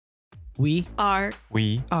We are.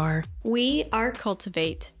 We are. We are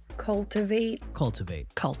cultivate. Cultivate.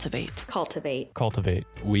 Cultivate. Cultivate. Cultivate. Cultivate.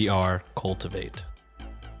 We are cultivate.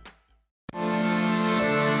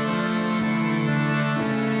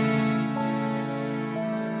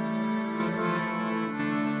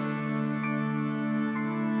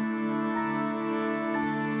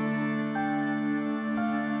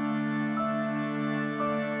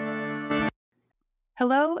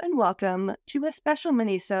 Hello and welcome to a special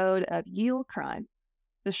mini-sode of Yield Crime,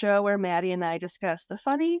 the show where Maddie and I discuss the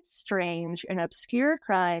funny, strange, and obscure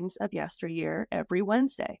crimes of yesteryear every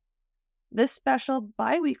Wednesday. This special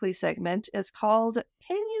bi-weekly segment is called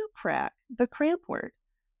Can You Crack the Cramp-Word,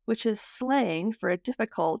 which is slang for a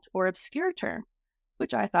difficult or obscure term,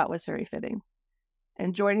 which I thought was very fitting.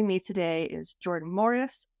 And joining me today is Jordan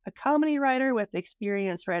Morris, a comedy writer with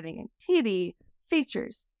experience writing in TV,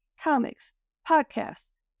 features, comics, podcasts,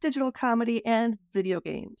 digital comedy, and video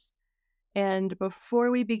games. And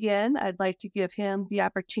before we begin, I'd like to give him the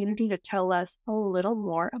opportunity to tell us a little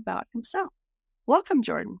more about himself. Welcome,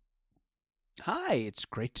 Jordan. Hi, it's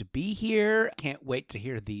great to be here. Can't wait to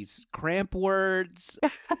hear these cramp words.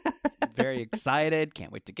 Very excited.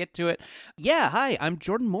 Can't wait to get to it. Yeah, hi, I'm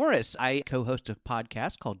Jordan Morris. I co-host a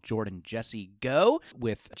podcast called Jordan Jesse Go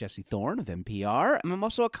with Jesse Thorne of NPR. I'm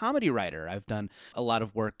also a comedy writer. I've done a lot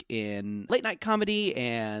of work in late night comedy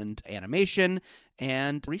and animation.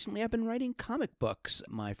 And recently I've been writing comic books.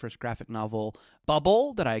 My first graphic novel,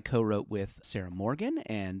 Bubble, that I co-wrote with Sarah Morgan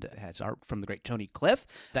and has art from the great Tony Cliff.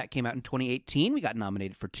 That came out in 2018. We got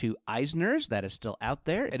nominated for 2 Eisners. That is still out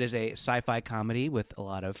there. It is a sci-fi comedy with a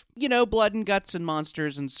lot of, blood and guts and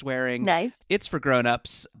monsters and swearing. Nice. It's for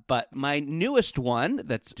grown-ups. But my newest one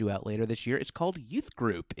that's due out later this year is called Youth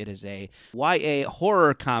Group. It is a YA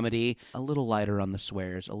horror comedy, a little lighter on the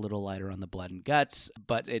swears, a little lighter on the blood and guts,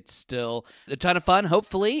 but it's still a ton of fun,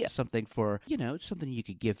 hopefully. Something for, something you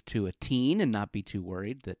could give to a teen and not be too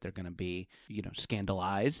worried that they're going to be,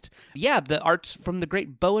 scandalized. Yeah, the art's from the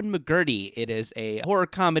great Bowen McGurty. It is a horror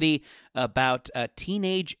comedy about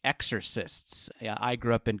teenage exorcists. Yeah, I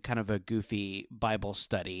grew up in kind of a goofy Bible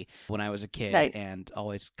study when I was a kid. Nice. And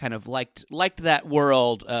always kind of liked that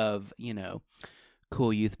world of,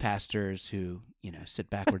 cool youth pastors who, sit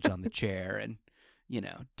backwards on the chair and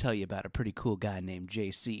tell you about a pretty cool guy named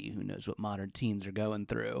JC who knows what modern teens are going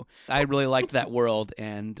through. I really liked that world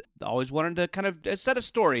and always wanted to kind of set a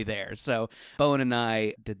story there. So Bowen and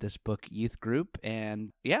I did this book, Youth Group,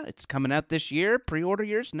 and yeah, it's coming out this year. Pre-order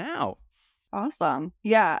yours now. Awesome.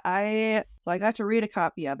 Yeah, I got to read a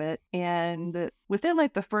copy of it, and within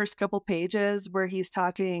the first couple pages where he's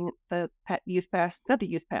talking, the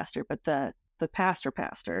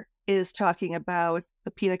pastor is talking about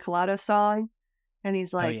the Pina Colada song. And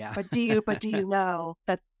he's like, oh, yeah. but do you know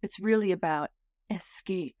that it's really about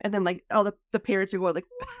escape? And then all the parents are going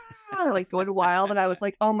going wild. And I was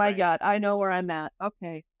like, oh my God, I know where I'm at.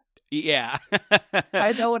 Okay. Yeah.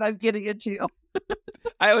 I know what I'm getting into.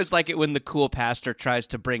 I always like it when the cool pastor tries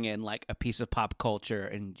to bring in a piece of pop culture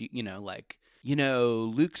and,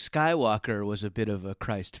 Luke Skywalker was a bit of a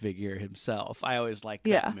Christ figure himself. I always like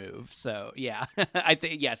that move. So, yeah, I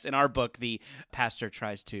think, yes, in our book, the pastor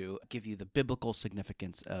tries to give you the biblical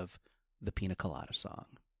significance of the Pina Colada song.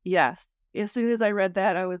 Yes. As soon as I read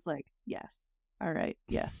that, I was like, yes. All right.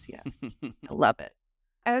 Yes. I love it.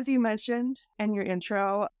 As you mentioned in your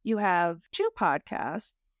intro, you have 2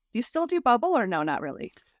 podcasts. Do you still do Bubble or no, not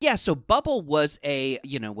really? Yeah, so Bubble was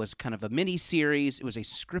was kind of a mini-series. It was a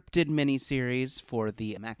scripted mini-series for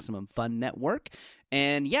the Maximum Fun Network.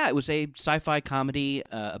 And yeah, it was a sci-fi comedy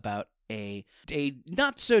about a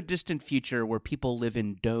not-so-distant future where people live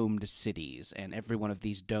in domed cities, and every one of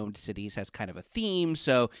these domed cities has kind of a theme.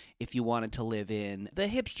 So if you wanted to live in the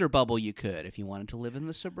hipster bubble, you could. If you wanted to live in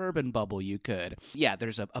the suburban bubble, you could. Yeah,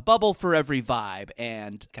 there's a bubble for every vibe,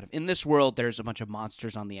 and kind of in this world, there's a bunch of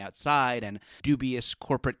monsters on the outside and dubious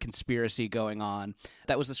corporate conspiracy going on.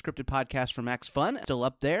 That was the scripted podcast for Max Fun, still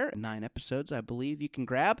up there, 9 episodes, I believe you can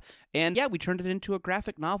grab. And yeah, we turned it into a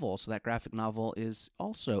graphic novel, so that graphic novel is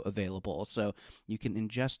also available. So you can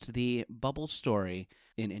ingest the Bubble story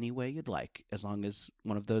in any way you'd like, as long as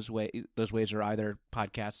one of those ways are either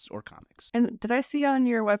podcasts or comics. And did I see on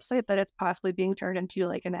your website that it's possibly being turned into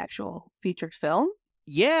an actual featured film?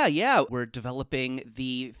 Yeah. We're developing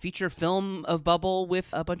the feature film of Bubble with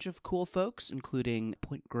a bunch of cool folks, including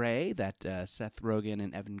Point Grey, that Seth Rogen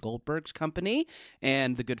and Evan Goldberg's company,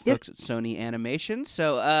 and the good folks at Sony Animation.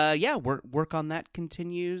 So, work on that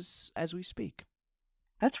continues as we speak.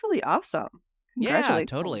 That's really awesome. Yeah, Congratulations.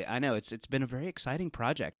 totally. I know it's been a very exciting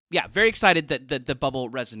project. Yeah, very excited that the bubble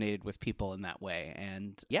resonated with people in that way,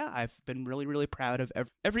 and yeah, I've been really, really proud of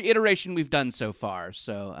every iteration we've done so far.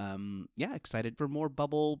 So, yeah, excited for more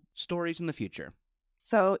bubble stories in the future.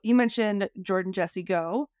 So you mentioned Jordan Jesse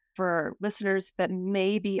Go. For listeners that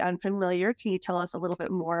may be unfamiliar, can you tell us a little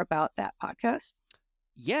bit more about that podcast?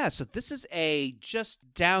 Yeah, so this is a just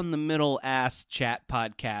down the middle ass chat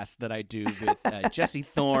podcast that I do with Jesse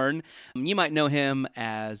Thorne. You might know him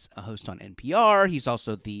as a host on NPR. He's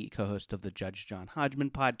also the co-host of the Judge John Hodgman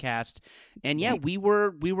podcast. And yeah, we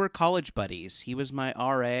were college buddies. He was my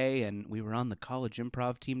RA, and we were on the college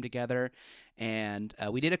improv team together. And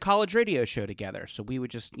we did a college radio show together. So we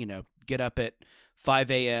would just, get up at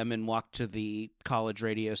 5 a.m. and walk to the college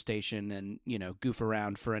radio station and, goof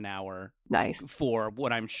around for an hour. Nice. For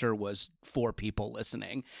what I'm sure was 4 people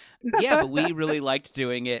listening. Yeah, but we really liked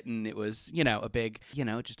doing it, and it was, a big,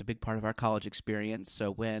 just a big part of our college experience.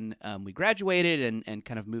 So when we graduated and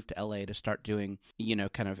kind of moved to LA to start doing,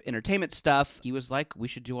 kind of entertainment stuff, he was like, we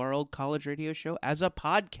should do our old college radio show as a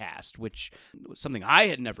podcast, which was something I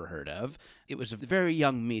had never heard of. It was a very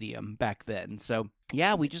young medium back then. So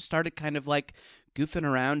yeah, we just started kind of like goofing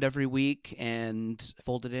around every week and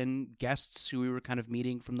folded in guests who we were kind of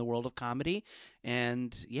meeting from the world of comedy.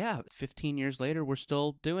 And yeah, 15 years later, we're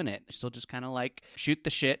still doing it. Still just kind of like shoot the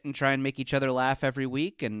shit and try and make each other laugh every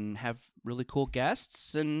week and have really cool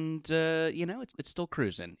guests. And, it's still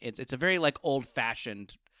cruising. It's a very like old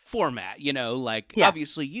fashioned format,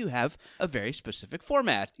 obviously you have a very specific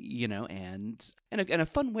format, and a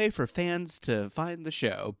fun way for fans to find the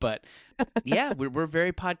show. But yeah, we're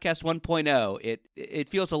very podcast 1.0. It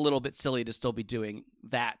feels a little bit silly to still be doing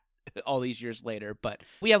that all these years later, but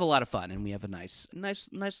we have a lot of fun, and we have a nice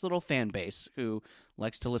little fan base who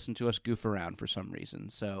likes to listen to us goof around for some reason.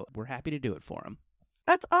 So we're happy to do it for them.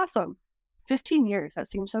 That's awesome. 15 years. That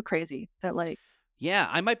seems so crazy that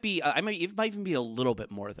yeah, it might even be a little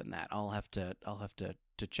bit more than that. I'll have to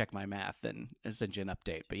check my math and send you an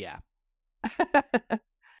update. But yeah.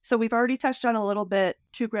 So we've already touched on a little bit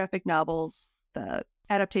 2 graphic novels, the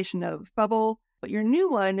adaptation of Bubble, but your new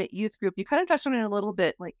one, Youth Group, you kind of touched on it a little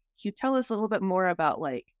bit. Like, can you tell us a little bit more about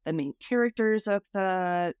the main characters of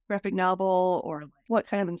the graphic novel, or what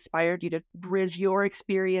kind of inspired you to bridge your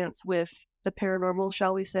experience with the paranormal,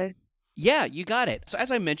 shall we say? Yeah, you got it. So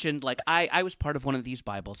as I mentioned, I was part of one of these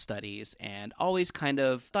Bible studies and always kind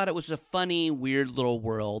of thought it was a funny, weird little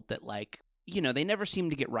world that they never seem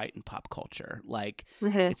to get right in pop culture.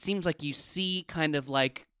 It seems like you see kind of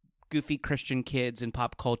like goofy Christian kids in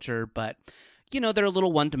pop culture, but they're a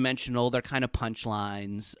little one-dimensional. They're kind of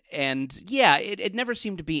punchlines. And yeah, it never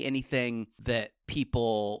seemed to be anything that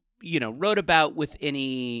people, wrote about with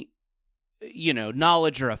any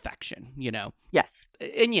knowledge or affection, Yes.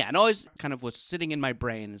 And yeah, and always kind of was sitting in my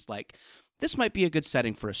brain is like, this might be a good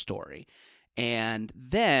setting for a story. And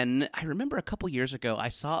then I remember a couple years ago, I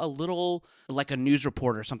saw a little, like a news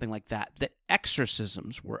report or something like that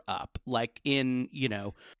exorcisms were up. Like in,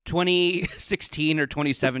 2016 or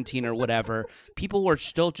 2017 or whatever, people were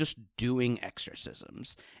still just doing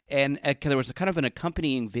exorcisms. And there was a kind of an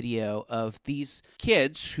accompanying video of these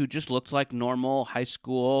kids who just looked like normal high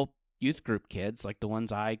school youth group kids, like the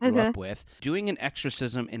ones I grew up with, doing an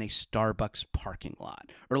exorcism in a Starbucks parking lot,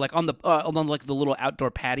 or like on the little outdoor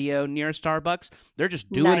patio near a Starbucks. They're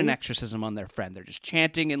just doing an exorcism on their friend. They're just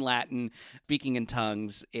chanting in Latin, speaking in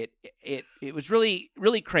tongues. It was really,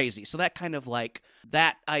 really crazy. So that kind of like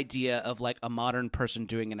that idea of like a modern person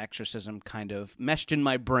doing an exorcism kind of meshed in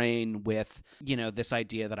my brain with, this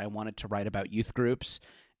idea that I wanted to write about youth groups.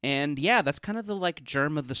 And yeah, that's kind of the like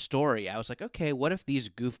germ of the story. I was like, okay, what if these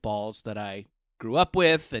goofballs that I grew up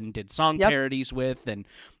with and did song parodies with and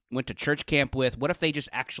went to church camp with, what if they just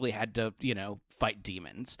actually had to, fight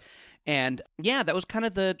demons? And yeah, that was kind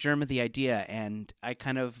of the germ of the idea. And I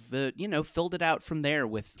kind of, filled it out from there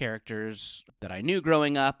with characters that I knew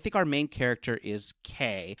growing up. I think our main character is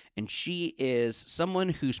Kay, and she is someone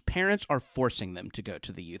whose parents are forcing them to go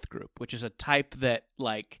to the youth group, which is a type that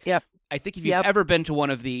I think if you've ever been to one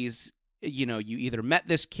of these, you either met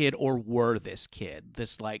this kid or were this kid.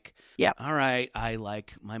 This all right,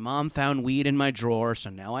 my mom found weed in my drawer, so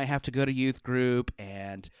now I have to go to youth group,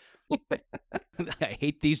 and I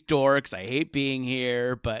hate these dorks. I hate being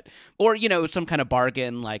here, or some kind of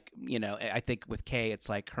bargain. I think with Kay, it's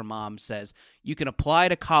like her mom says, you can apply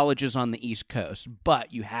to colleges on the East Coast,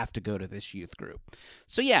 but you have to go to this youth group.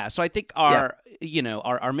 So yeah, so I think our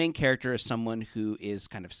main character is someone who is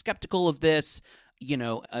kind of skeptical of this,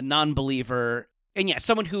 a non-believer, and yeah,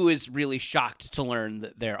 someone who is really shocked to learn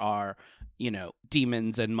that there are,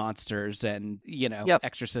 demons and monsters and, Yep.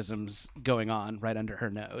 exorcisms going on right under her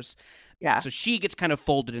nose. Yeah. So she gets kind of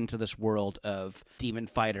folded into this world of demon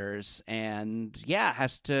fighters and,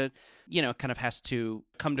 has to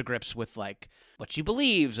come to grips with, like, what she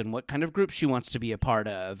believes and what kind of group she wants to be a part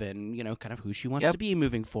of and, kind of who she wants to be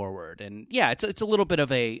moving forward. And, it's a little bit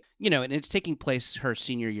of a, and it's taking place her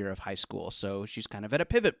senior year of high school. So she's kind of at a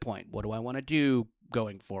pivot point. What do I want to do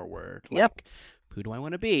going forward? Yep. Who do I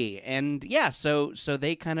want to be? And so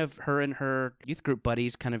they kind of, her and her youth group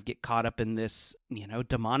buddies kind of get caught up in this,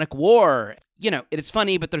 demonic war. It's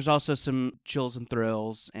funny, but there's also some chills and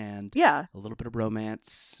thrills and a little bit of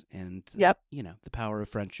romance and, the power of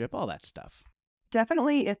friendship, all that stuff.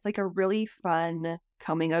 Definitely, it's like a really fun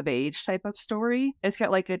coming of age type of story. It's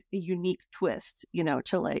got like a unique twist,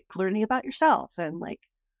 to like learning about yourself and like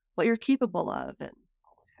what you're capable of and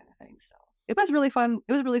all those kind of things. So it was really fun.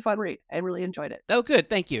 It was a really fun read. I really enjoyed it. Oh, good.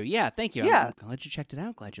 Thank you. Yeah, thank you. Yeah. I'm glad you checked it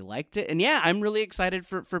out. Glad you liked it. And I'm really excited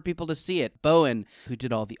for people to see it. Bowen, who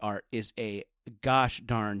did all the art, is a gosh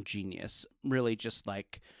darn genius. Really just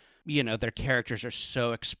like, their characters are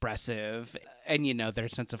so expressive and, their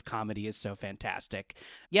sense of comedy is so fantastic.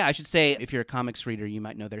 Yeah, I should say, if you're a comics reader, you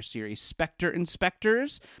might know their series Spectre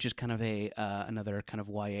Inspectors, which is kind of another kind of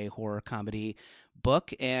YA horror comedy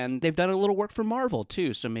book. And they've done a little work for Marvel,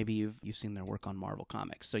 too. So maybe you've seen their work on Marvel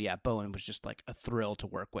Comics. So, Bowen was just like a thrill to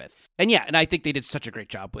work with. And I think they did such a great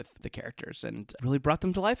job with the characters and really brought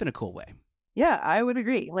them to life in a cool way. Yeah, I would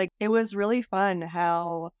agree. Like, it was really fun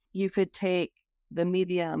how you could take the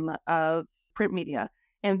medium of print media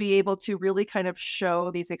and be able to really kind of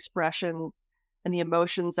show these expressions and the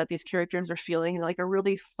emotions that these characters are feeling in like a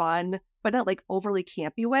really fun, but not like overly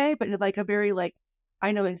campy way, but in like a very like,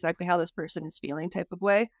 I know exactly how this person is feeling type of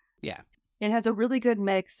way. Yeah. It has a really good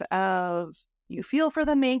mix of you feel for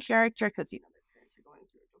the main character because, their parents are going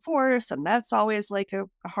through a divorce and that's always like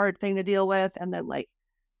a hard thing to deal with. And then like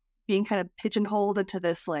being kind of pigeonholed into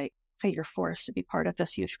this like, hey, you're forced to be part of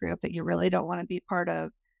this huge group that you really don't want to be part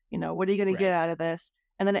of. What are you going to get out of this?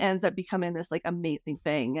 And then it ends up becoming this like amazing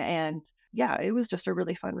thing. And it was just a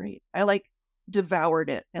really fun read. I like devoured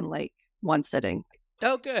it in like one sitting.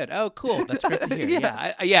 Oh, good. Oh, cool. That's great to hear.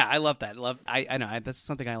 I love that. I know that's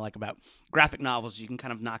something I like about graphic novels. You can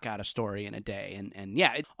kind of knock out a story in a day, and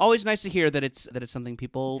it's always nice to hear that it's something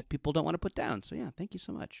people don't want to put down. So thank you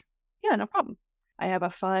so much. Yeah, no problem. I have a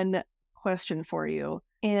fun question for you.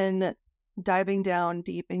 In diving down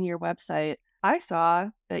deep in your website, I saw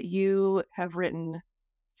that you have written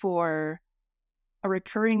for a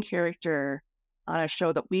recurring character on a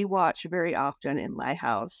show that we watch very often in my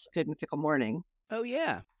house, Good Mythical Morning. Oh,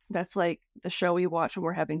 yeah. That's like the show we watch when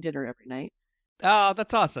we're having dinner every night. Oh,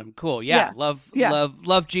 that's awesome. Cool. Love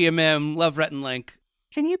GMM, love Rhett and Link.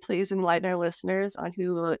 Can you please enlighten our listeners on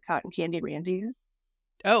who Cotton Candy Randy is?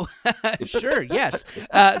 Oh, sure, yes.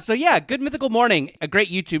 Good Mythical Morning, a great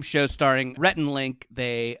YouTube show starring Rhett and Link.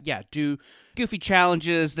 They, do goofy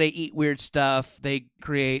challenges. They eat weird stuff. They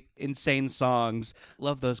create insane songs.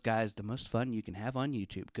 Love those guys. The most fun you can have on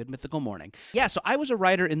YouTube. Good Mythical Morning. Yeah, so I was a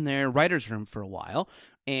writer in their writer's room for a while.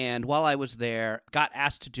 And while I was there, got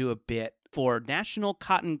asked to do a bit for National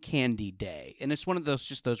Cotton Candy Day. And it's one of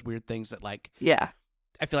those weird things that like,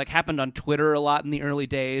 I feel like happened on Twitter a lot in the early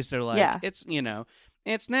days. They're like,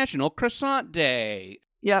 it's National Croissant Day.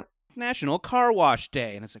 Yep. National Car Wash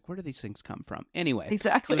Day. And it's like, where do these things come from? Anyway,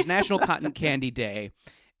 exactly. It was National Cotton Candy Day.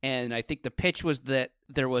 And I think the pitch was that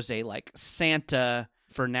there was a like Santa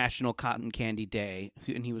for National Cotton Candy Day.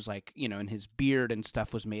 And he was like, and his beard and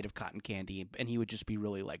stuff was made of cotton candy. And he would just be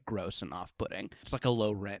really like gross and off-putting. It's like a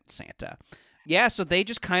low rent Santa. Yeah, so they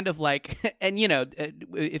just kind of like, and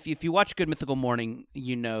if you watch Good Mythical Morning,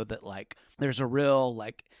 you know that like there's a real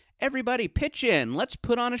like, everybody pitch in, let's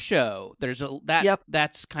put on a show.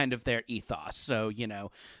 That's kind of their ethos. So,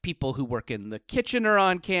 people who work in the kitchen are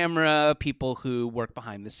on camera, people who work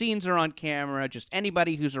behind the scenes are on camera, just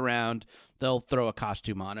anybody who's around, they'll throw a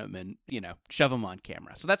costume on them and, shove them on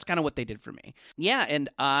camera. So that's kind of what they did for me. Yeah, and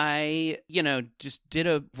I, just did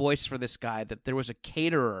a voice for this guy that there was a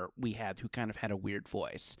caterer we had who kind of had a weird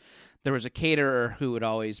voice. There was a caterer who would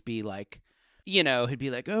always be like, he'd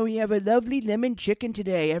be like, oh, we have a lovely lemon chicken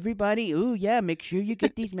today, everybody. Ooh, yeah, make sure you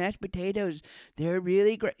get these mashed potatoes. They're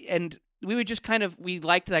really great. And we would just we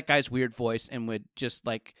liked that guy's weird voice and would just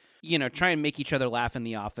like, try and make each other laugh in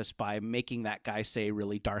the office by making that guy say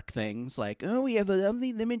really dark things like, oh, we have a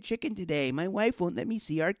lovely lemon chicken today. My wife won't let me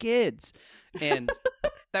see our kids. And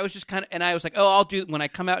that was just and I was like, oh, when I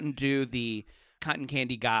come out and do the cotton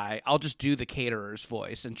candy guy, I'll just do the caterer's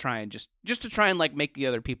voice and try and just to try and like make the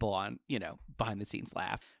other people on, behind the scenes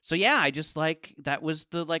laugh. So yeah, I just that was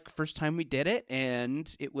the first time we did it,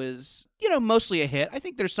 and it was mostly a hit. I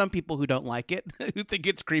think there's some people who don't like it, who think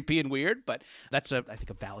it's creepy and weird, but that's I think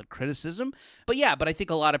a valid criticism. But yeah, I think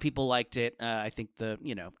a lot of people liked it. I think the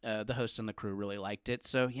hosts and the crew really liked it.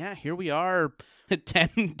 So yeah, here we are,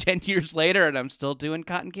 10 years later, and I'm still doing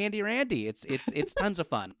Cotton Candy Randy. It's tons of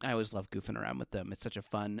fun. I always love goofing around with them. It's such a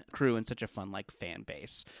fun crew and such a fun fan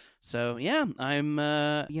base. So yeah, I'm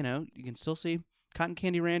you can still see Cotton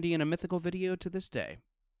Candy Randy in a mythical video to this day.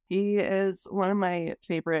 He is one of my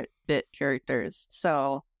favorite bit characters.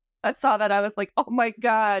 So I saw that, I was like, oh my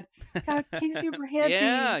God, Cotton Candy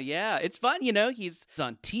Randy. Yeah. It's fun, he's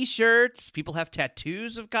on T-shirts. People have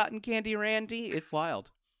tattoos of Cotton Candy Randy. It's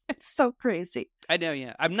wild. It's so crazy. I know,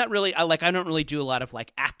 yeah. I'm not really, I don't really do a lot of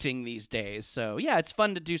acting these days. So yeah, it's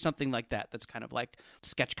fun to do something like that. That's kind of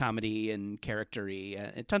sketch comedy and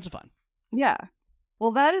character-y. Tons of fun. Yeah.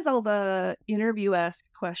 Well, that is all the interview-esque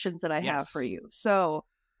questions that I have for you. So,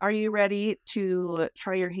 are you ready to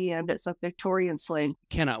try your hand at some Victorian slang?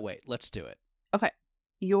 Cannot wait. Let's do it. Okay.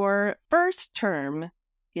 Your first term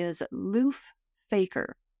is loof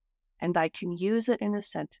faker, and I can use it in a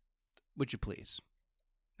sentence. Would you please?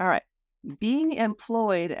 All right. Being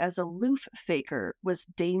employed as a loof faker was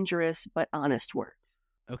dangerous but honest work.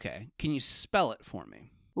 Okay. Can you spell it for me?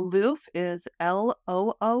 Loof is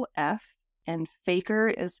Loof. And faker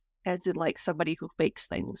is as in somebody who fakes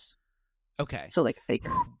things. Okay. So faker.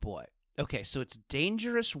 Oh, boy. Okay, so it's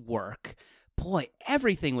dangerous work. Boy,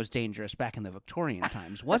 everything was dangerous back in the Victorian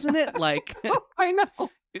times, wasn't it? I know.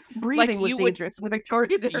 Breathing was dangerous in the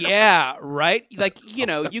Victorian era. Yeah, right?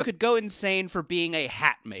 You could go insane for being a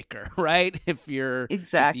hat maker, right? If you're...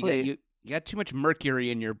 Exactly. If you got too much mercury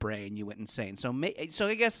in your brain, you went insane. So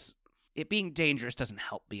I guess... it being dangerous doesn't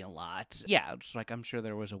help me a lot. Yeah, it's I'm sure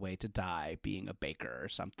there was a way to die being a baker or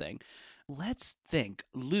something. Let's think.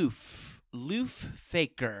 Loof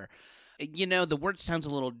faker. The word sounds a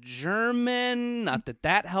little German. Not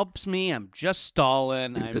that helps me. I'm just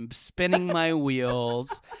stalling. I'm spinning my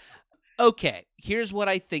wheels. Okay, here's what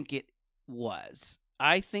I think it was.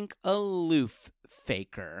 I think a loof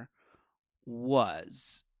faker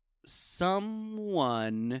was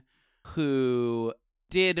someone who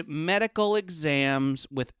did medical exams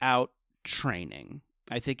without training.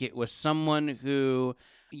 I think it was someone who,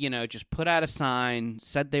 just put out a sign,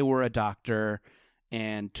 said they were a doctor,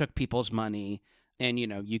 and took people's money. And,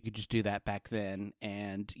 you could just do that back then.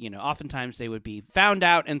 And, oftentimes they would be found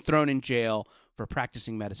out and thrown in jail for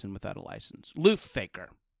practicing medicine without a license. Loof faker.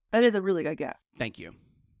 That is a really good guess. Thank you.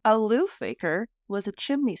 A loof faker was a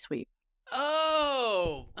chimney sweep.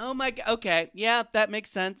 Oh my God. Okay. Yeah, that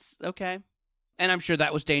makes sense. Okay. And I'm sure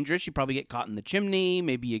that was dangerous. You probably get caught in the chimney.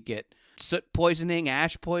 Maybe you get soot poisoning,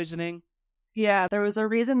 ash poisoning. Yeah, there was a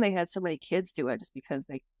reason they had so many kids do it, just because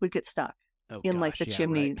they would get stuck in the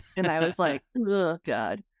chimneys. Right. And I was like, oh,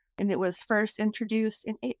 God. And it was first introduced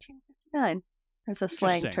in 1859 as a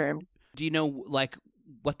slang term. Do you know,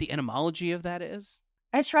 what the etymology of that is?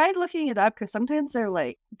 I tried looking it up because sometimes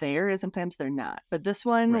they're there and sometimes they're not. But this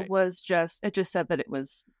one was it just said that it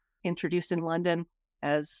was introduced in London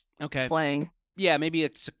as slang. Yeah, maybe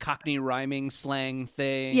it's a Cockney rhyming slang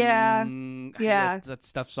thing. Yeah. That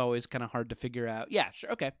stuff's always kind of hard to figure out. Yeah,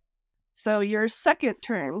 sure. Okay. So your second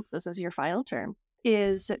term, this is your final term,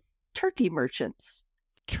 is turkey merchants.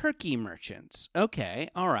 Turkey merchants. Okay.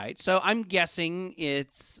 All right. So I'm guessing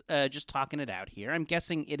it's just talking it out here. I'm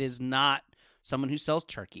guessing it is not someone who sells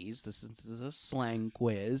turkeys. This is a slang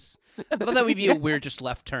quiz. I thought that would be a weird just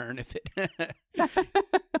left turn if it...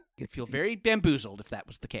 I'd feel very bamboozled if that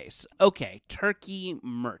was the case. Okay, turkey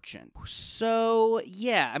merchant. So,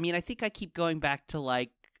 yeah, I think I keep going back to,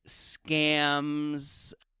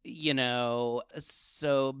 scams,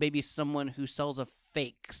 so maybe someone who sells a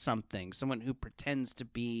fake something, someone who pretends to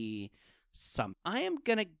be something. I am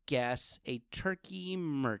going to guess a turkey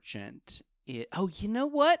merchant. Oh, you know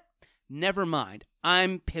what? Never mind.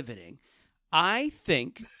 I'm pivoting. I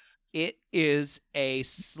think it is a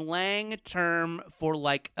slang term for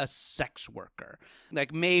a sex worker.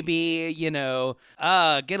 Maybe, get a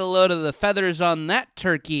load of the feathers on that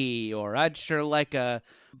turkey, or I'd sure like a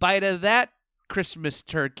bite of that Christmas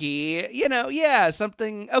turkey.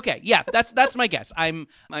 Something. Okay, yeah, that's my guess. I'm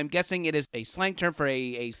guessing it is a slang term for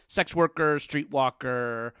a sex worker,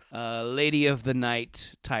 streetwalker, lady of the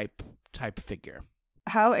night type figure.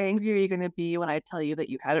 How angry are you going to be when I tell you that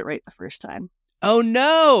you had it right the first time? Oh,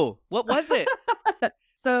 no. What was it?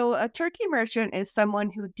 So a turkey merchant is someone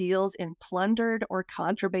who deals in plundered or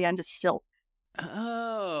contraband silk.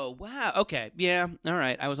 Oh, wow. Okay. Yeah. All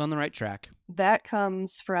right. I was on the right track. That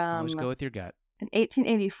comes from... Always go with your gut. In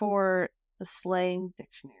 1884, the slang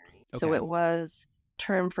dictionary. So Okay. it was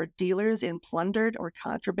termed for dealers in plundered or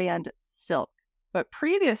contraband silk. But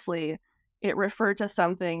previously, it referred to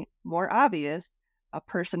something more obvious, a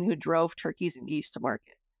person who drove turkeys and geese to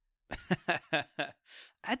market.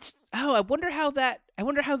 I wonder how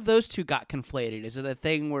those two got conflated. Is it a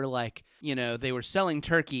thing where, like, they were selling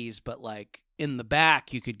turkeys, but like in the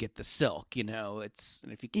back you could get the silk, it's,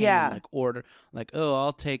 and if you came in like order, like, oh,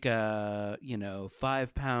 I'll take a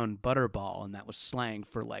 5-pound butterball, and that was slang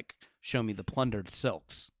for like, show me the plundered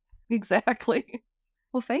silks. Exactly.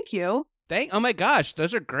 Well, thank you. Oh my gosh,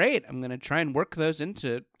 those are great. I'm gonna try and work those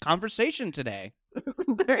into conversation today.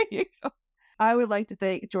 There you go. I would like to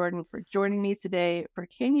thank Jordan for joining me today for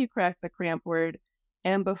Can You Crack the Cramp-Word?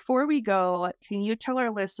 And before we go, can you tell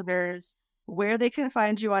our listeners where they can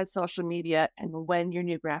find you on social media and when your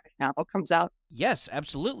new graphic novel comes out? Yes,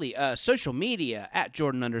 absolutely. Social media at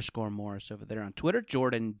Jordan_Morris over there on Twitter.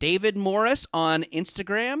 Jordan David Morris on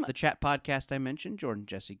Instagram. The chat podcast I mentioned, Jordan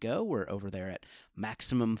Jesse Go. We're over there at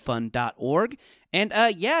MaximumFun.org. And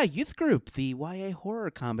Youth Group, the YA horror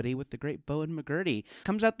comedy with the great Bowen McGurty.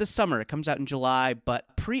 Comes out this summer. It comes out in July, but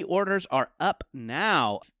pre-orders are up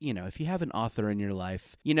now. If you have an author in your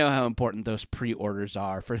life, you know how important those pre-orders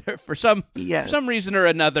are. For some reason or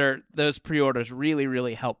another, those pre-orders really,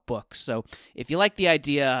 really help books. So if you like the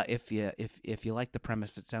idea, if you like the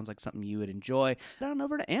premise, if it sounds like something you would enjoy, head on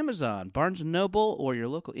over to Amazon, Barnes & Noble, or your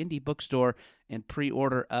local indie bookstore and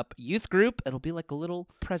pre-order up Youth Group. It'll be like a little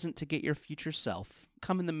present to get your future self.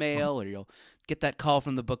 Come in the mail, or you'll get that call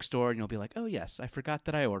from the bookstore, and you'll be like, oh, yes, I forgot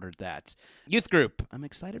that I ordered that. Youth Group. I'm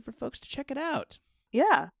excited for folks to check it out.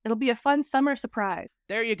 Yeah, it'll be a fun summer surprise.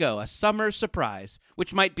 There you go, a summer surprise,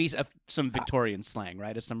 which might be some Victorian slang,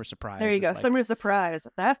 right? A summer surprise. There you go, like summer surprise.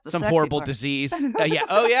 That's the some sexy horrible part. disease. Yeah.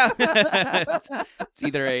 Oh, yeah. It's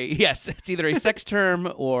either a sex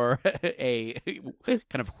term or a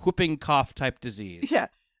kind of whooping cough type disease. Yeah,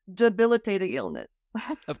 debilitating illness.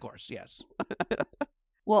 Of course, yes.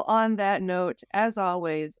 Well, on that note, as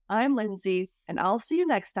always, I'm Lindsay, and I'll see you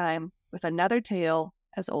next time with another tale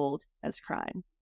as old as crime.